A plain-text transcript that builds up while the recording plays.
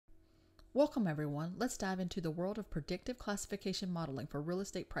Welcome everyone, let's dive into the world of predictive classification modeling for real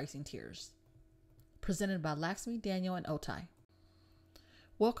estate pricing tiers. Presented by Lakshmi, Daniel, and Otai.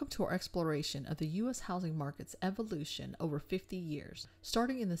 Welcome to our exploration of the U.S. housing market's evolution over 50 years.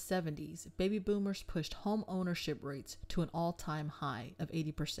 Starting in the 70s, baby boomers pushed home ownership rates to an all-time high of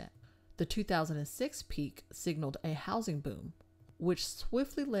 80%. The 2006 peak signaled a housing boom, which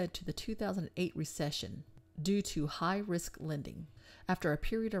swiftly led to the 2008 recession due to high-risk lending. After a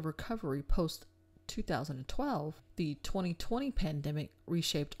period of recovery post-2012, the 2020 pandemic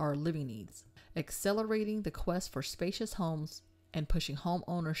reshaped our living needs, accelerating the quest for spacious homes and pushing home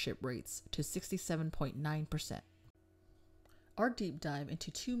ownership rates to 67.9%. Our deep dive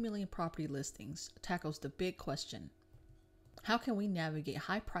into 2 million property listings tackles the big question: how can we navigate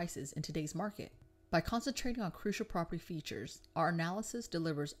high prices in today's market? By concentrating on crucial property features, our analysis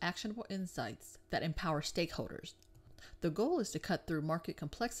delivers actionable insights that empower stakeholders. The goal is to cut through market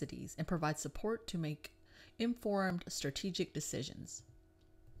complexities and provide support to make informed strategic decisions.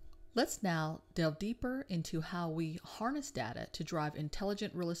 Let's now delve deeper into how we harness data to drive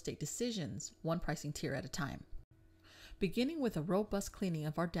intelligent real estate decisions, one pricing tier at a time. Beginning with a robust cleaning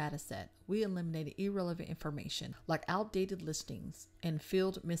of our dataset, we eliminated irrelevant information like outdated listings and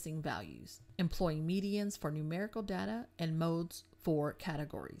field missing values, employing medians for numerical data and modes for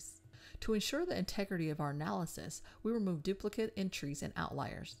categories. To ensure the integrity of our analysis, we removed duplicate entries and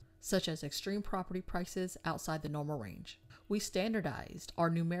outliers, such as extreme property prices outside the normal range. We standardized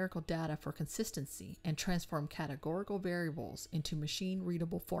our numerical data for consistency and transformed categorical variables into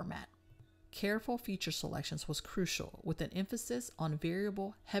machine-readable format. Careful feature selections was crucial, with an emphasis on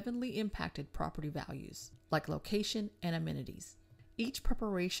variable heavily impacted property values, like location and amenities. Each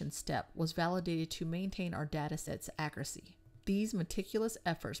preparation step was validated to maintain our dataset's accuracy. These meticulous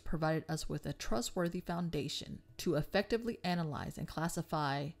efforts provided us with a trustworthy foundation to effectively analyze and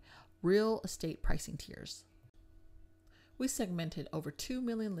classify real estate pricing tiers. We segmented over 2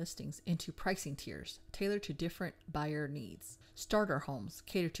 million listings into pricing tiers tailored to different buyer needs. Starter homes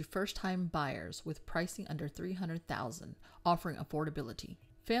cater to first-time buyers with pricing under $300,000, offering affordability.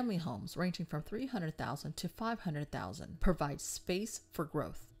 Family homes ranging from $300,000 to $500,000 provide space for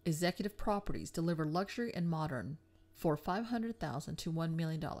growth. Executive properties deliver luxury and modern for $500,000 to $1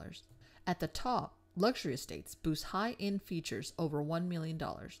 million. At the top, luxury estates boost high-end features over $1 million.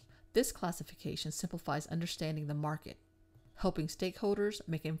 This classification simplifies understanding the market, helping stakeholders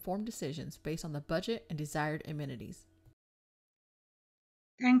make informed decisions based on the budget and desired amenities.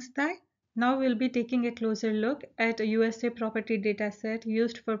 Thanks, Ty. Now we'll be taking a closer look at a USA property dataset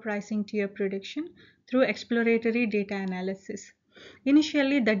used for pricing tier prediction through exploratory data analysis.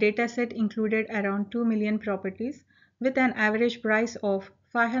 Initially, the dataset included around 2 million properties with an average price of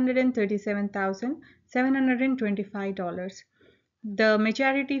 $537,725. The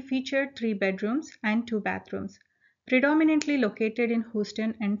majority featured 3 bedrooms and 2 bathrooms, predominantly located in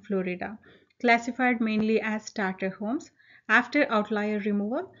Houston and Florida, classified mainly as starter homes. After outlier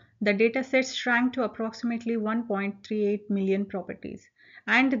removal, the dataset shrank to approximately 1.38 million properties,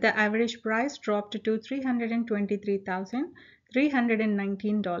 and the average price dropped to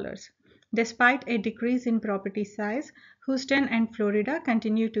 $323,319. Despite a decrease in property size, Houston and Florida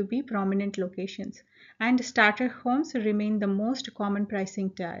continue to be prominent locations, and starter homes remain the most common pricing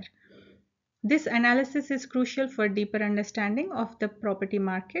tier. This analysis is crucial for deeper understanding of the property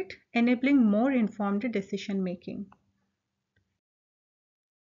market, enabling more informed decision making.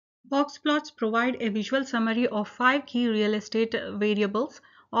 Box plots provide a visual summary of 5 key real estate variables,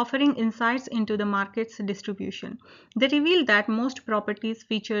 offering insights into the market's distribution. They reveal that most properties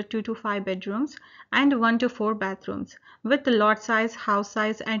feature 2 to 5 bedrooms and 1 to 4 bathrooms, with lot size, house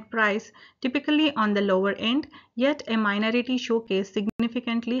size, and price typically on the lower end, yet a minority showcase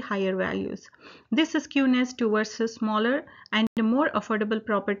significantly higher values. This skewness towards smaller and more affordable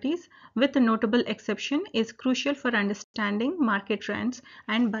properties, with a notable exception, is crucial for understanding market trends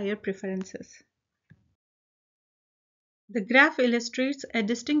and buyer preferences. The graph illustrates a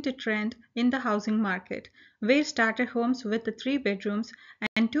distinct trend in the housing market, where starter homes with 3 bedrooms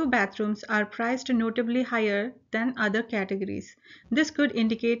and 2 bathrooms are priced notably higher than other categories. This could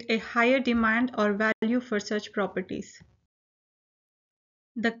indicate a higher demand or value for such properties.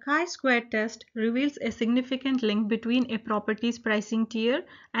 The chi-square test reveals a significant link between a property's pricing tier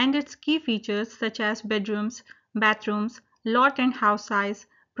and its key features such as bedrooms, bathrooms, lot and house size,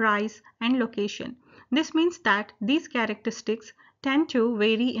 price, and location. This means that these characteristics tend to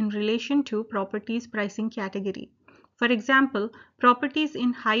vary in relation to property's pricing category. For example, properties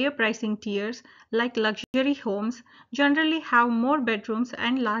in higher pricing tiers, like luxury homes, generally have more bedrooms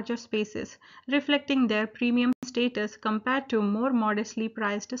and larger spaces, reflecting their premium status compared to more modestly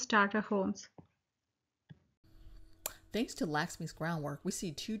priced starter homes. Thanks to Laxmi's groundwork, we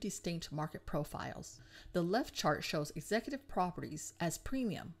see two distinct market profiles. The left chart shows executive properties as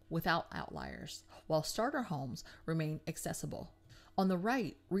premium without outliers, while starter homes remain accessible. On the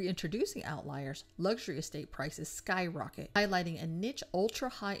right, reintroducing outliers, luxury estate prices skyrocket, highlighting a niche ultra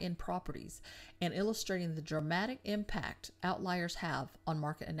high-end properties and illustrating the dramatic impact outliers have on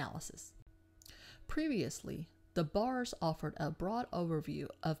market analysis. Previously, the bars offered a broad overview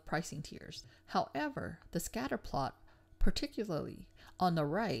of pricing tiers. However, the scatter plot, particularly on the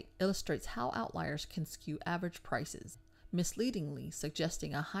right, illustrates how outliers can skew average prices, misleadingly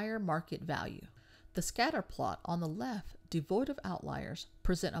suggesting a higher market value. The scatter plot on the left, devoid of outliers,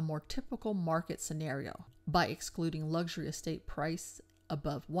 present a more typical market scenario. By excluding luxury estate price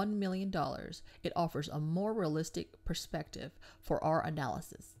above $1 million, it offers a more realistic perspective for our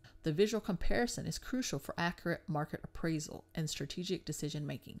analysis. The visual comparison is crucial for accurate market appraisal and strategic decision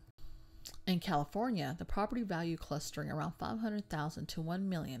making. In California, the property value clustering around $500,000 to $1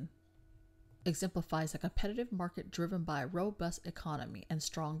 million exemplifies a competitive market driven by a robust economy and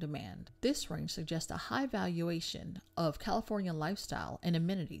strong demand. This range suggests a high valuation of California lifestyle and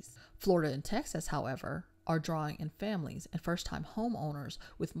amenities. Florida and Texas, however, are drawing in families and first-time homeowners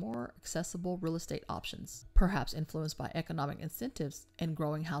with more accessible real estate options, perhaps influenced by economic incentives and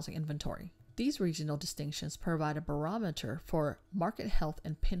growing housing inventory. These regional distinctions provide a barometer for market health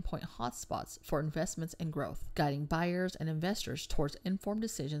and pinpoint hotspots for investments and growth, guiding buyers and investors towards informed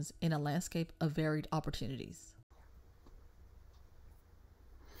decisions in a landscape of varied opportunities.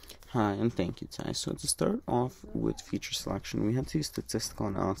 Hi, and thank you, Ty. So to start off with feature selection, we had to use statistical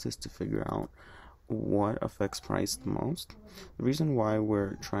analysis to figure out what affects price the most. The reason why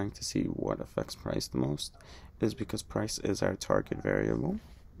we're trying to see what affects price the most is because price is our target variable.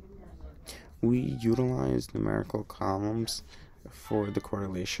 We utilize numerical columns for the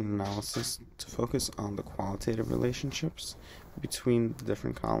correlation analysis to focus on the qualitative relationships between the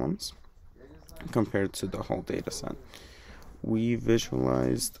different columns compared to the whole data set. We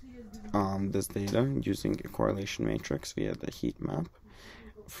visualized this data using a correlation matrix via the heat map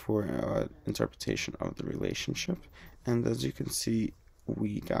for interpretation of the relationship, and as you can see,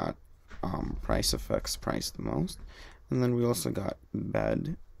 we got price affects price the most, and then we also got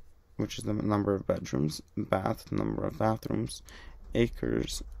bed, which is the number of bedrooms, bath, number of bathrooms,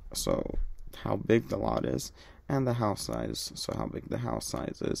 acres, so how big the lot is, and the house size, so how big the house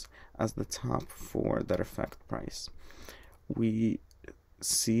size is, as the top four that affect price. We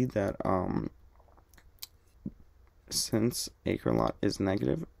see that since acre lot is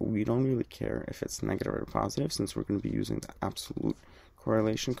negative, we don't really care if it's negative or positive, since we're going to be using the absolute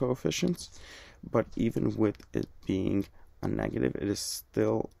correlation coefficients. But even with it being a negative, it is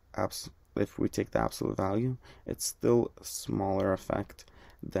still if we take the absolute value, it's still a smaller effect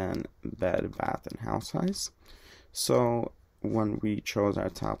than bed, bath, and house size. So when we chose our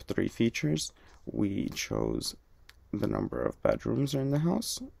top three features, we chose the number of bedrooms in the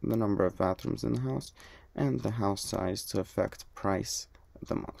house, the number of bathrooms in the house, and the house size to affect price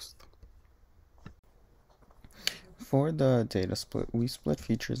the most. For the data split, we split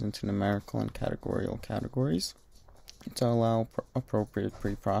features into numerical and categorical categories to allow appropriate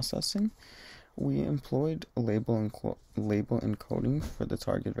pre-processing. We employed label encoding for the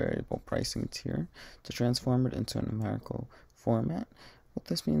target variable pricing tier to transform it into a numerical format. What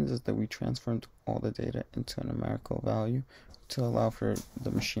this means is that we transformed all the data into a numerical value to allow for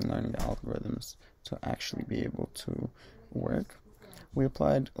the machine learning algorithms to actually be able to work. We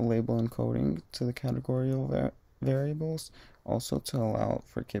applied label encoding to the categorical variables also to allow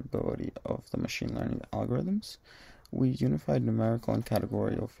for capability of the machine learning algorithms. We unified numerical and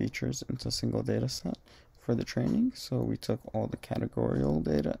categorical features into a single data set for the training. So we took all the categorical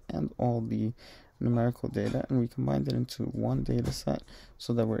data and all the numerical data and we combined it into one data set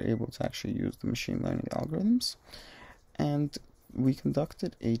so that we're able to actually use the machine learning algorithms. And we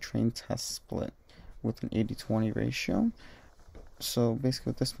conducted a train test split with an 80-20 ratio. So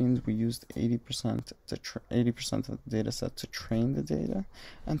basically what this means, we used 80% of the data set to train the data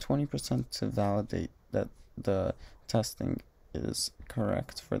and 20% to validate that the testing is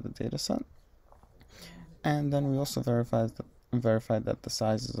correct for the data set. And then we also verified that the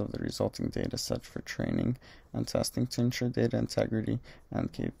sizes of the resulting data set for training and testing to ensure data integrity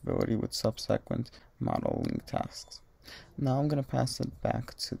and capability with subsequent modeling tasks. Now I'm going to pass it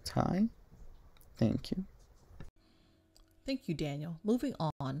back to Ty. Thank you. Thank you, Daniel. Moving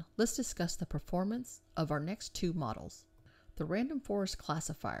on, let's discuss the performance of our next two models. The random forest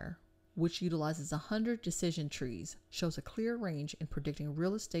classifier which utilizes 100 decision trees, shows a clear range in predicting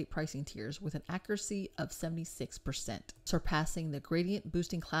real estate pricing tiers with an accuracy of 76%, surpassing the gradient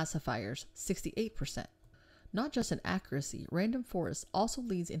boosting classifiers 68%. Not just in accuracy, Random Forest also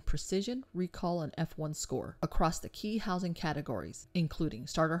leads in precision, recall, and F1 score across the key housing categories, including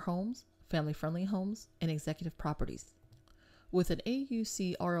starter homes, family-friendly homes, and executive properties. With an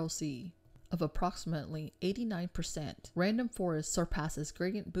AUC ROC of approximately 89%, Random Forest surpasses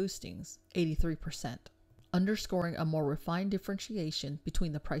gradient boosting's 83%, underscoring a more refined differentiation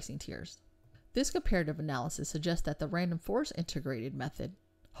between the pricing tiers. This comparative analysis suggests that the Random Forest integrated method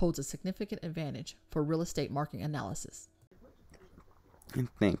holds a significant advantage for real estate market analysis. And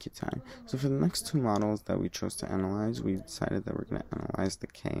thank you, Ty. So for the next two models that we chose to analyze, we decided that we're going to analyze the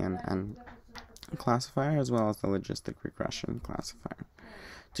KNN classifier as well as the Logistic Regression classifier.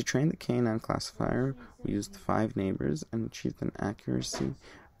 To train the KNN classifier, we used 5 neighbors and achieved an accuracy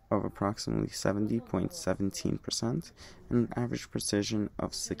of approximately 70.17% and an average precision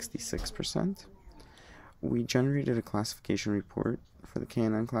of 66%. We generated a classification report for the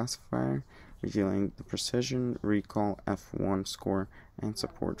KNN classifier, revealing the precision, recall, F1 score, and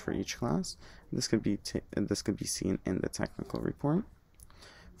support for each class. This could be seen in the technical report.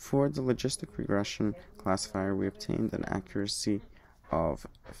 For the Logistic Regression classifier, we obtained an accuracy of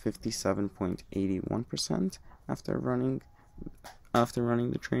 57.81% after running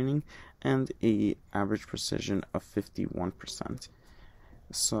the training, and an average precision of 51%.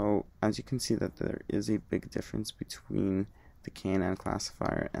 So as you can see that there is a big difference between the KNN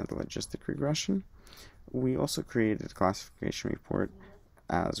classifier and the Logistic Regression. We also created a classification report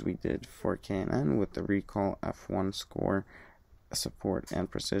as we did for KNN with the recall, F1 score, support,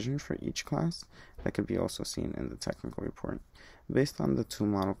 and precision for each class. That could be also seen in the technical report. Based on the two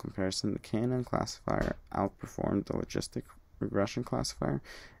model comparison, the KNN classifier outperformed the Logistic Regression classifier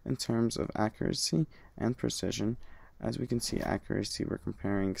in terms of accuracy and precision. As we can see, accuracy, we're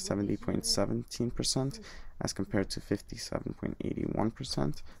comparing 70.17% as compared to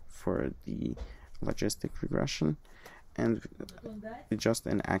 57.81% for the Logistic Regression. And just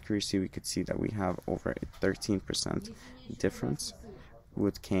in accuracy, we could see that we have over a 13% difference,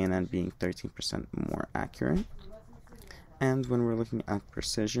 with KNN being 13% more accurate. And when we're looking at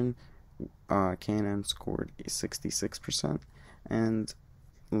precision, KNN scored a 66%, and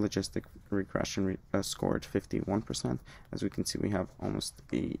Logistic Regression scored 51%. As we can see, we have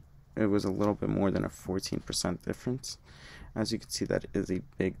it was a little bit more than a 14% difference. As you can see, that is a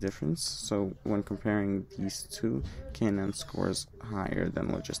big difference. So when comparing these two, KNN scores higher than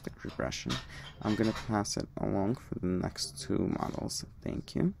Logistic Regression. I'm going to pass it along for the next two models.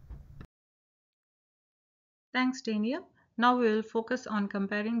 Thank you. Thanks, Daniel. Now we will focus on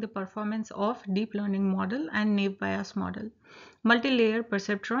comparing the performance of deep learning model and naive Bayes model. Multi-layer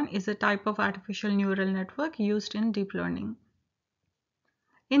perceptron is a type of artificial neural network used in deep learning.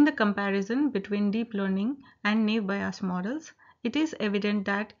 In the comparison between deep learning and naive Bayes models, it is evident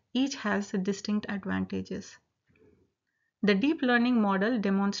that each has distinct advantages. The deep learning model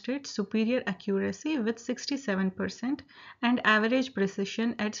demonstrates superior accuracy with 67% and average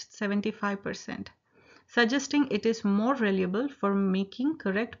precision at 75%. Suggesting it is more reliable for making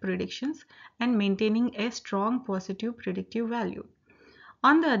correct predictions and maintaining a strong positive predictive value.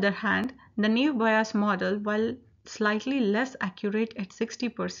 On the other hand, the naive Bayes model, while slightly less accurate at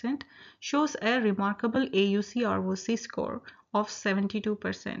 60%, shows a remarkable AUC-ROC score of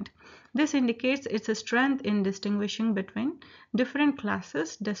 72%. This indicates its strength in distinguishing between different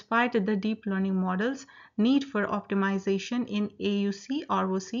classes despite the deep learning model's need for optimization in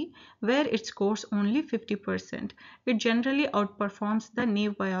AUC-ROC, where it scores only 50%. It generally outperforms the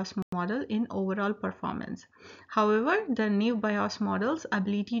naive Bayes model in overall performance. However, the naive Bayes model's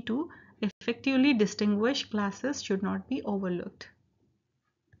ability to effectively distinguish classes should not be overlooked.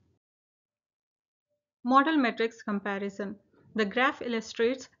 Model metrics comparison. The graph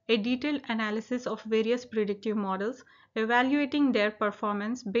illustrates a detailed analysis of various predictive models, evaluating their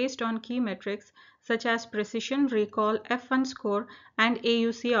performance based on key metrics such as precision, recall, F1 score, and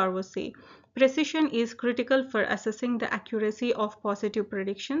AUC-ROC. Precision is critical for assessing the accuracy of positive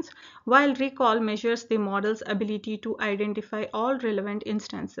predictions, while recall measures the model's ability to identify all relevant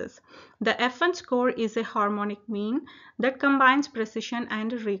instances. The F1 score is a harmonic mean that combines precision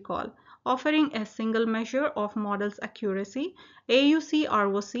and recall, offering a single measure of model's accuracy.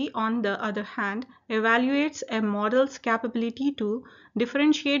 AUC-ROC, on the other hand, evaluates a model's capability to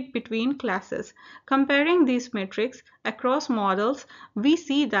differentiate between classes. Comparing these metrics across models, we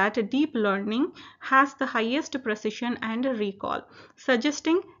see that deep learning has the highest precision and recall,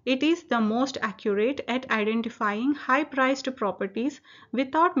 suggesting it is the most accurate at identifying high-priced properties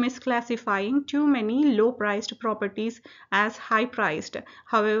without misclassifying too many low-priced properties as high-priced.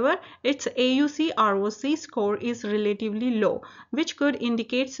 However, its AUC-ROC score is relatively low, which could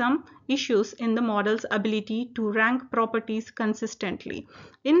indicate some issues in the model's ability to rank properties consistently.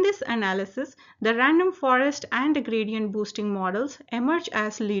 In this analysis, the random forest and gradient boosting models emerge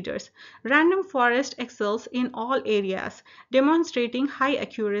as leaders. Random forest excels in all areas, demonstrating high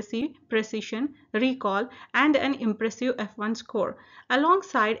accuracy, precision, recall, and an impressive F1 score,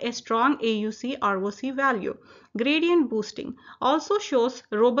 alongside a strong AUC-ROC value. Gradient boosting also shows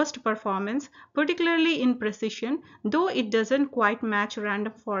robust performance, particularly in precision, though it doesn't quite match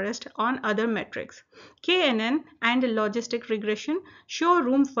random forest on other metrics. KNN and logistic regression show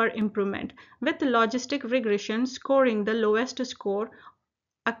room for improvement, with logistic regression scoring the lowest score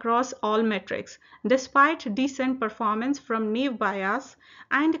across all metrics. Despite decent performance from naive Bayes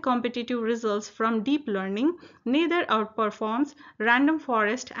and competitive results from deep learning, neither outperforms random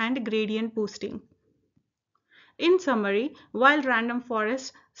forest and gradient boosting. In summary, while random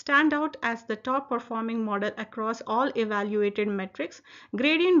forests stand out as the top performing model across all evaluated metrics,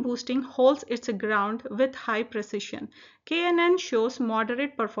 gradient boosting holds its ground with high precision. KNN shows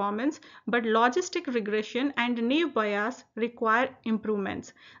moderate performance, but logistic regression and naive Bayes require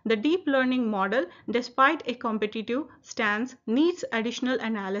improvements. The deep learning model, despite a competitive stance, needs additional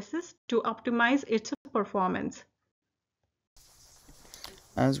analysis to optimize its performance.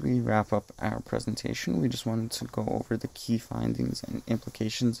 As we wrap up our presentation, we just wanted to go over the key findings and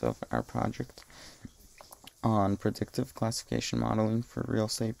implications of our project on predictive classification modeling for real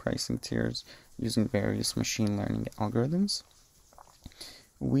estate pricing tiers using various machine learning algorithms.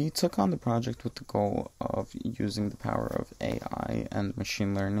 We took on the project with the goal of using the power of AI and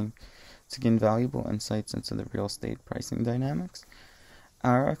machine learning to gain valuable insights into the real estate pricing dynamics.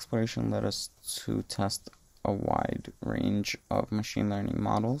 Our exploration led us to test a wide range of machine learning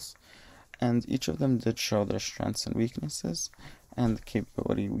models, and each of them did show their strengths and weaknesses and the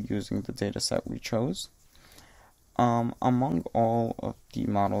capability using the dataset we chose. Among all of the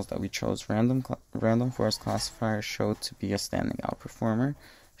models that we chose, random forest classifier showed to be a standing out performer,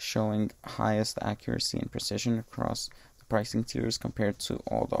 showing highest accuracy and precision across the pricing tiers compared to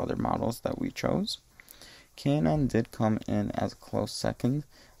all the other models that we chose. KNN did come in as a close second,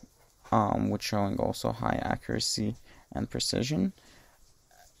 with showing also high accuracy and precision.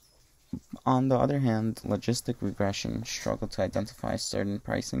 On the other hand, logistic regression struggled to identify certain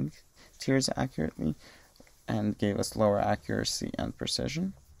pricing tiers accurately and gave us lower accuracy and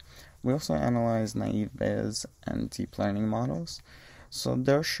precision. We also analyzed naive Bayes and deep learning models, so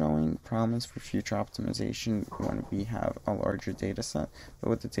they're showing promise for future optimization when we have a larger data set, but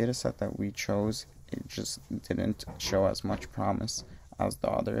with the data set that we chose, it just didn't show as much promise as the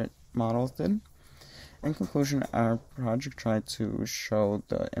other models did. In conclusion, our project tried to show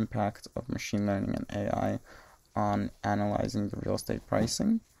the impact of machine learning and AI on analyzing the real estate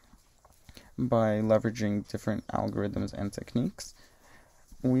pricing by leveraging different algorithms and techniques.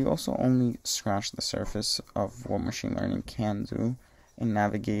 We also only scratched the surface of what machine learning can do in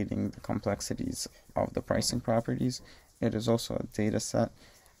navigating the complexities of the pricing properties. It is also a data set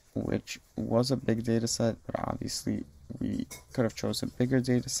which was a big data set, but obviously we could have chosen a bigger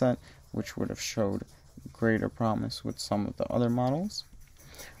data set which would have showed greater promise with some of the other models.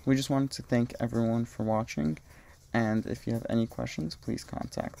 We just wanted to thank everyone for watching, and if you have any questions, please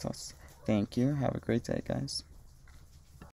contact us. Thank you. Have a great day, guys.